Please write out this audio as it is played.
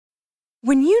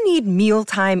When you need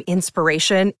mealtime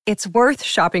inspiration, it's worth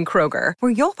shopping Kroger,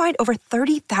 where you'll find over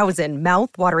 30,000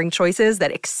 mouth-watering choices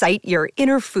that excite your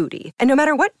inner foodie. And no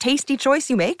matter what tasty choice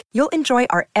you make, you'll enjoy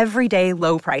our everyday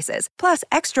low prices, plus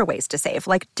extra ways to save,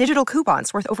 like digital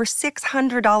coupons worth over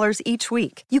 $600 each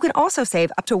week. You can also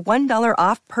save up to $1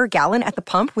 off per gallon at the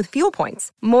pump with fuel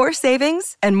points. More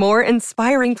savings and more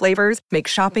inspiring flavors make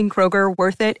shopping Kroger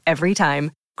worth it every time.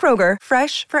 Kroger,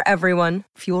 fresh for everyone.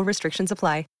 Fuel restrictions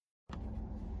apply.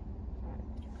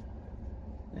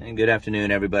 And good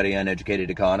afternoon, everybody. Uneducated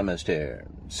economist here.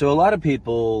 So a lot of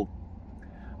people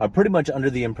are pretty much under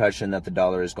the impression that the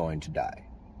dollar is going to die,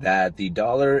 that the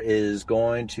dollar is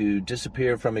going to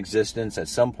disappear from existence at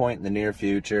some point in the near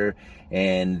future,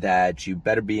 and that you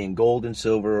better be in gold and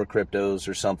silver or cryptos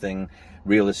or something,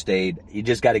 real estate. You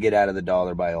just got to get out of the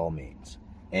dollar by all means.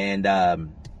 And I've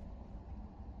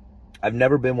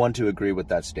never been one to agree with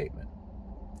that statement.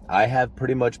 I have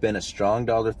pretty much been a strong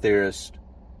dollar theorist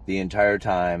the entire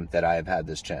time that I have had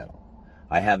this channel.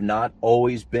 I have not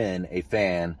always been a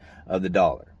fan of the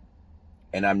dollar.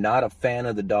 And I'm not a fan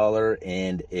of the dollar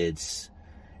and its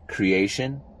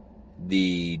creation,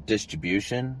 the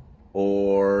distribution,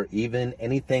 or even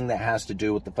anything that has to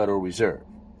do with the Federal Reserve.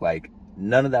 Like,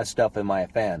 none of that stuff am I a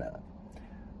fan of.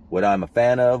 What I'm a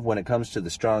fan of when it comes to the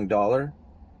strong dollar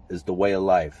is the way of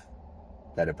life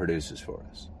that it produces for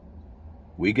us.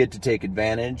 We get to take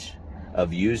advantage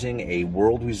of using a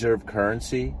world reserve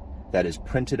currency that is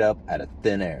printed up out of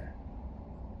thin air.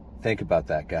 Think about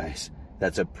that, guys.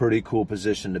 That's a pretty cool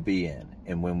position to be in.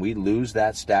 And when we lose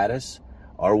that status,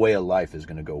 our way of life is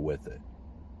going to go with it.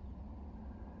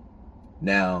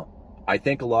 Now, I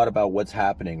think a lot about what's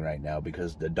happening right now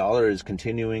because the dollar is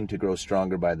continuing to grow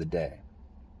stronger by the day.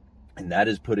 And that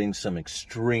is putting some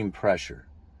extreme pressure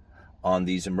on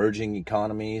these emerging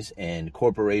economies and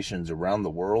corporations around the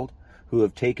world who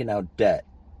have taken out debt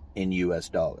in US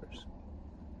dollars.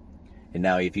 And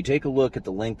now, if you take a look at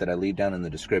the link that I leave down in the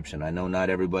description, I know not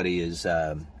everybody is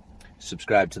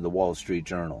subscribed to the Wall Street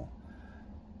Journal,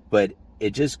 but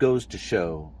it just goes to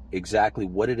show exactly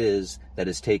what it is that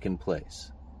has taken place.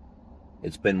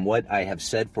 It's been what I have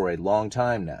said for a long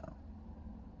time now.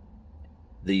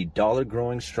 The dollar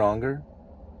growing stronger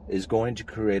is going to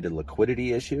create a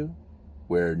liquidity issue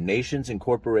where nations and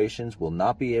corporations will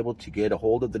not be able to get a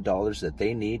hold of the dollars that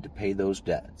they need to pay those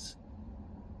debts.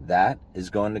 That is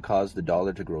going to cause the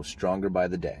dollar to grow stronger by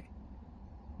the day.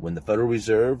 When the Federal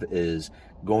Reserve is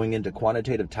going into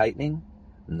quantitative tightening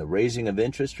and the raising of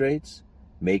interest rates,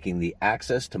 making the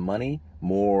access to money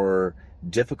more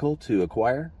difficult to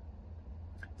acquire,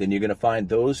 then you're going to find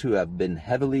those who have been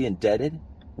heavily indebted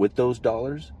with those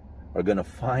dollars are going to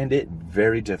find it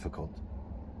very difficult.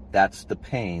 That's the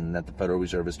pain that the Federal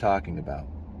Reserve is talking about.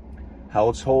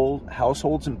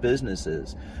 Households and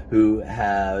businesses who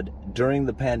had, during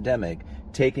the pandemic,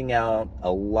 taking out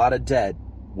a lot of debt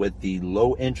with the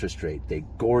low interest rate. They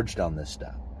gorged on this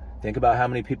stuff. Think about how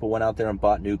many people went out there and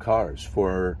bought new cars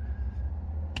for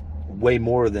way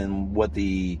more than what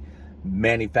the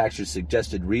manufacturer's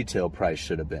suggested retail price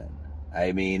should have been.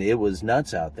 I mean, it was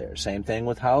nuts out there. Same thing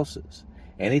with houses.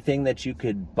 Anything that you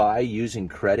could buy using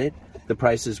credit, the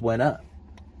prices went up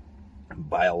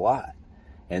by a lot.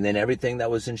 And then everything that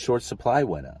was in short supply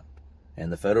went up.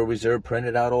 And the Federal Reserve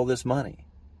printed out all this money.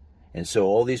 And so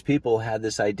all these people had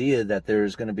this idea that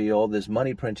there's going to be all this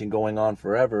money printing going on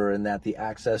forever and that the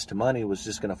access to money was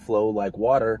just going to flow like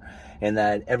water and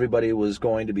that everybody was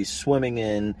going to be swimming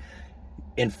in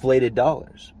inflated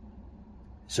dollars.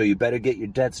 So you better get your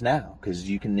debts now because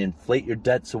you can inflate your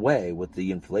debts away with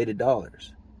the inflated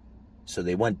dollars. So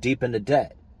they went deep into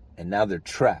debt and now they're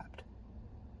trapped.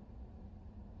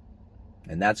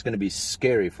 And that's going to be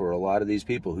scary for a lot of these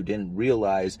people who didn't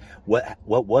realize what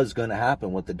was going to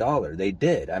happen with the dollar. They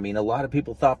did. I mean, a lot of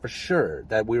people thought for sure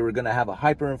that we were going to have a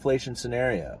hyperinflation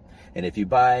scenario. And if you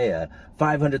buy a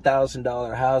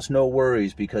 $500,000 house, no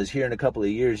worries, because here in a couple of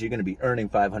years, you're going to be earning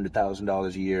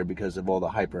 $500,000 a year because of all the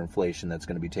hyperinflation that's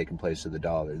going to be taking place to the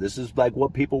dollar. This is like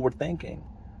what people were thinking.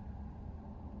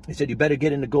 He said, you better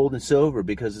get into gold and silver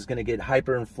because it's going to get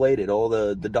hyperinflated. All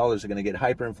the dollars are going to get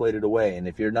hyperinflated away. And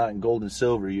if you're not in gold and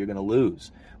silver, you're going to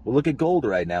lose. Well, look at gold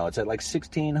right now. It's at like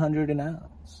 $1,600 an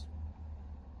ounce.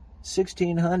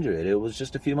 $1,600. It was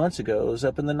just a few months ago. It was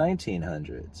up in the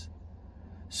 1900s.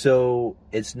 So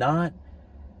it's not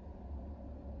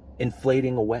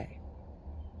inflating away.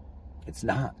 It's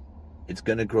not. It's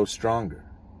going to grow stronger.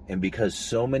 And because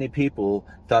so many people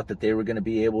thought that they were going to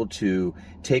be able to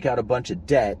take out a bunch of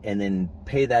debt and then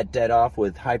pay that debt off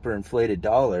with hyperinflated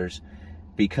dollars,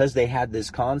 because they had this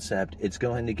concept, it's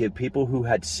going to give people who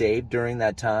had saved during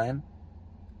that time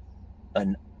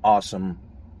an awesome,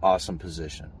 awesome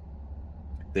position.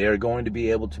 They are going to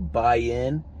be able to buy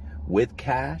in with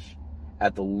cash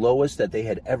at the lowest that they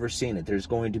had ever seen it. There's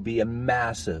going to be a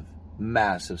massive,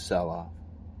 massive sell-off.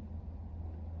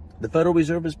 The Federal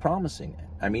Reserve is promising it.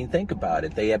 I mean, think about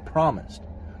it. They have promised.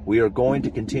 We are going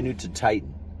to continue to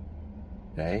tighten.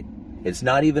 Okay? It's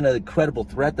not even a credible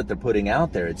threat that they're putting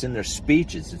out there. It's in their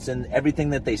speeches. It's in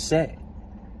everything that they say.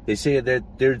 They say that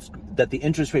the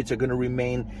interest rates are going to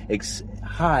remain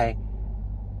high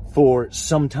for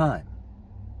some time.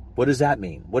 What does that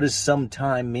mean? What does some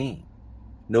time mean?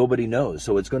 Nobody knows.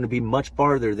 So it's going to be much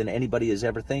farther than anybody is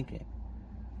ever thinking.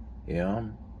 You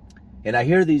know? And I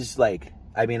hear these I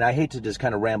hate to just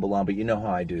kind of ramble on, but you know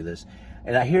how I do this.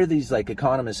 And I hear these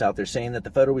economists out there saying that the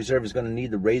Federal Reserve is going to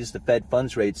need to raise the Fed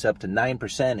funds rates up to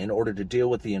 9% in order to deal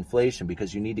with the inflation,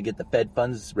 because you need to get the Fed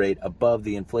funds rate above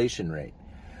the inflation rate.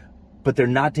 But they're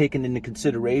not taking into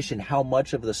consideration how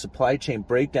much of the supply chain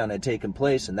breakdown had taken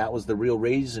place, and that was the real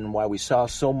reason why we saw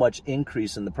so much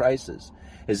increase in the prices,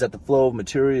 is that the flow of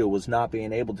material was not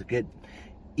being able to get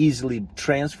easily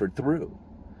transferred through.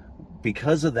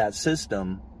 Because of that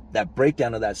system, that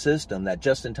breakdown of that system, that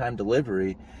just-in-time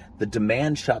delivery, the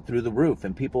demand shot through the roof,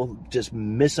 and people just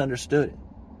misunderstood it.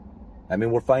 I mean,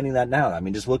 we're finding that now. I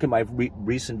mean, just look at my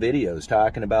recent videos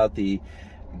talking about the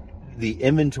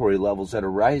inventory levels that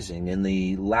are rising and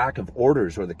the lack of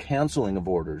orders or the canceling of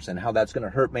orders and how that's going to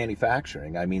hurt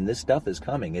manufacturing. I mean, this stuff is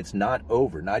coming. It's not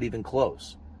over, not even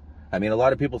close. I mean, a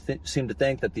lot of people seem to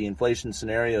think that the inflation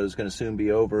scenario is going to soon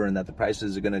be over and that the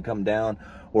prices are going to come down,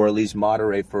 or at least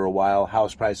moderate for a while.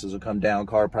 House prices will come down,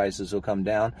 car prices will come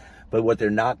down. But what they're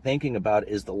not thinking about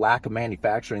is the lack of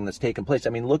manufacturing that's taking place.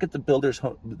 I mean, look at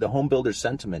the home builder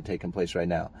sentiment taking place right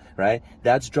now, right?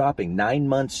 That's dropping 9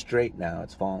 months straight now.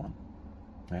 It's fallen.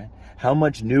 Right? How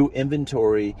much new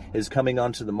inventory is coming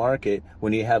onto the market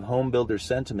when you have home builder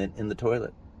sentiment in the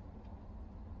toilet?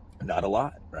 Not a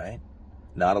lot, right?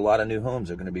 Not a lot of new homes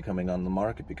are going to be coming on the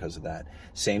market because of that.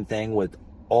 Same thing with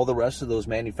all the rest of those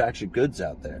manufactured goods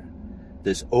out there.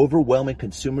 This overwhelming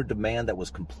consumer demand that was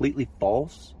completely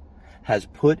false has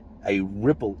put a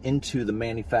ripple into the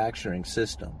manufacturing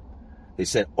system. They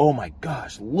said, oh my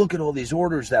gosh, look at all these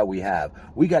orders that we have.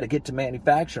 We got to get to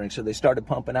manufacturing. So they started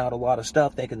pumping out a lot of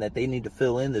stuff thinking that they need to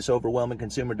fill in this overwhelming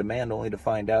consumer demand, only to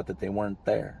find out that they weren't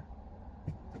there.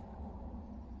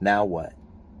 Now what?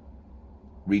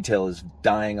 Retail is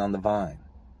dying on the vine.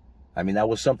 I mean, that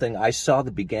was something, I saw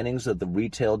the beginnings of the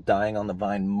retail dying on the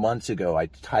vine months ago. I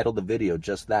titled the video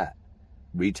just that,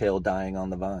 Retail Dying on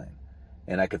the Vine.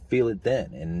 And I could feel it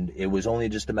then. And it was only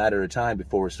just a matter of time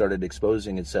before it started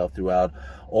exposing itself throughout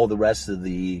all the rest of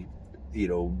the,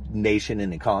 nation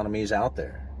and economies out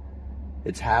there.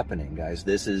 It's happening, guys.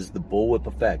 This is the bullwhip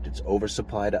effect. It's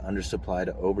oversupply to undersupply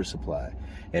to oversupply.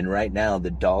 And right now,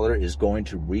 the dollar is going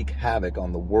to wreak havoc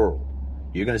on the world.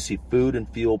 You're going to see food and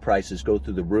fuel prices go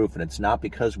through the roof, and it's not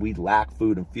because we lack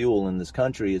food and fuel in this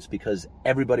country. It's because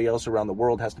everybody else around the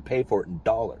world has to pay for it in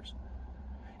dollars.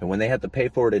 And when they have to pay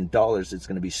for it in dollars, it's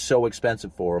going to be so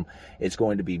expensive for them. It's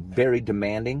going to be very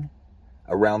demanding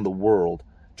around the world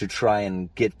to try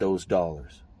and get those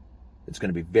dollars. It's going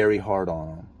to be very hard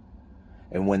on them.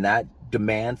 And when that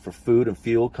demand for food and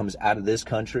fuel comes out of this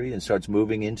country and starts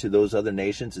moving into those other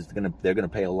nations, they're going to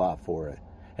pay a lot for it.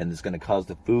 And it's going to cause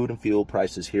the food and fuel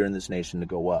prices here in this nation to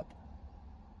go up.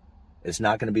 It's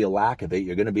not going to be a lack of it.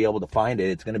 You're going to be able to find it.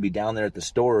 It's going to be down there at the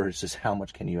store. It's just how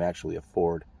much can you actually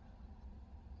afford?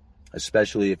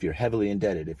 Especially if you're heavily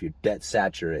indebted, if you're debt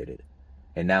saturated.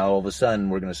 And now all of a sudden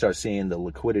we're going to start seeing the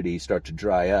liquidity start to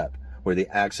dry up, where the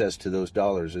access to those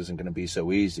dollars isn't going to be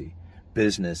so easy.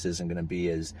 Business isn't going to be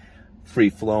as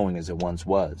free-flowing as it once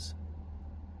was.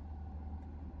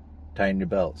 Tighten your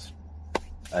belts.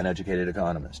 Uneducated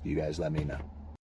economist. You guys let me know.